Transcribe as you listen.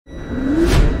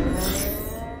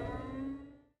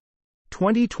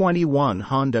2021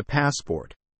 Honda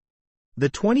Passport. The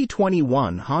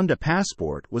 2021 Honda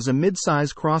Passport was a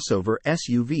midsize crossover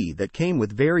SUV that came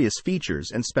with various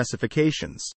features and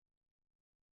specifications.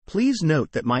 Please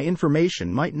note that my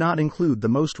information might not include the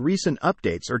most recent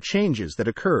updates or changes that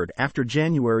occurred after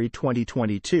January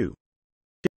 2022.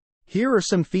 Here are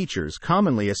some features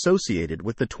commonly associated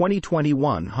with the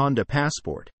 2021 Honda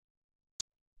Passport.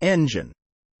 Engine.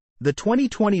 The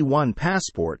 2021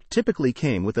 Passport typically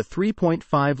came with a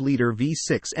 3.5-liter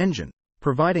V6 engine,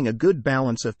 providing a good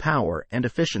balance of power and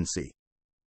efficiency.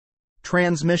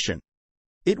 Transmission.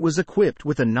 It was equipped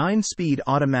with a 9-speed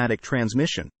automatic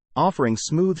transmission, offering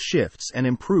smooth shifts and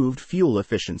improved fuel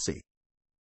efficiency.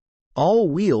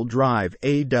 All-wheel drive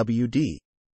AWD.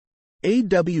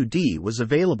 AWD was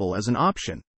available as an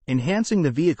option, enhancing the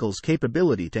vehicle's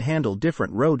capability to handle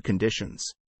different road conditions.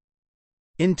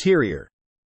 Interior.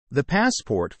 The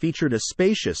Passport featured a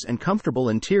spacious and comfortable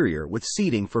interior with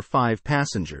seating for 5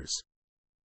 passengers.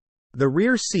 The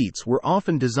rear seats were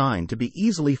often designed to be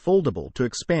easily foldable to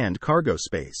expand cargo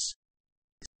space.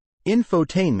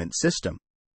 Infotainment system.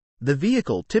 The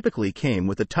vehicle typically came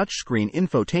with a touchscreen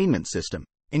infotainment system,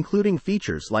 including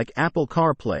features like Apple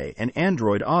CarPlay and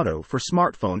Android Auto for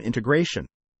smartphone integration.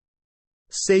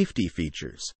 Safety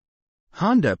features.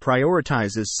 Honda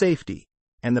prioritizes safety,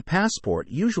 and the Passport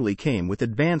usually came with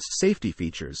advanced safety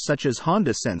features such as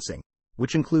Honda Sensing,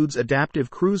 which includes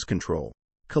adaptive cruise control,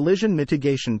 collision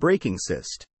mitigation braking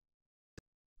assist,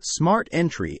 smart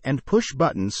entry and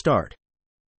push-button start.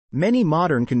 Many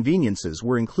modern conveniences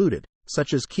were included,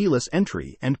 such as keyless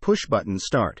entry and push-button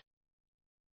start.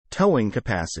 Towing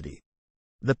capacity.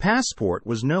 The Passport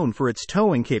was known for its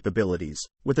towing capabilities,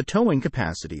 with a towing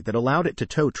capacity that allowed it to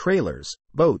tow trailers,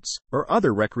 boats, or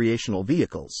other recreational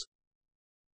vehicles.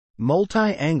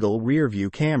 Multi-angle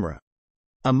rear-view camera.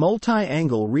 A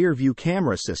multi-angle rear-view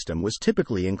camera system was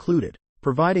typically included,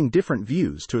 providing different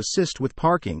views to assist with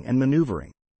parking and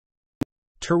maneuvering.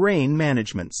 Terrain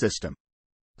management system.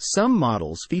 Some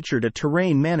models featured a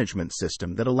terrain management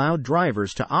system that allowed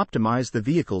drivers to optimize the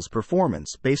vehicle's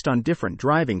performance based on different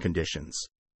driving conditions.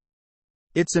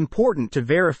 It's important to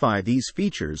verify these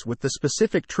features with the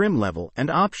specific trim level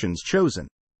and options chosen,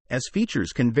 as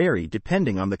features can vary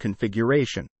depending on the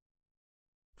configuration.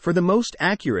 For the most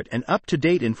accurate and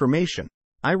up-to-date information,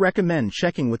 I recommend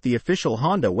checking with the official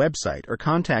Honda website or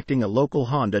contacting a local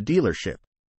Honda dealership.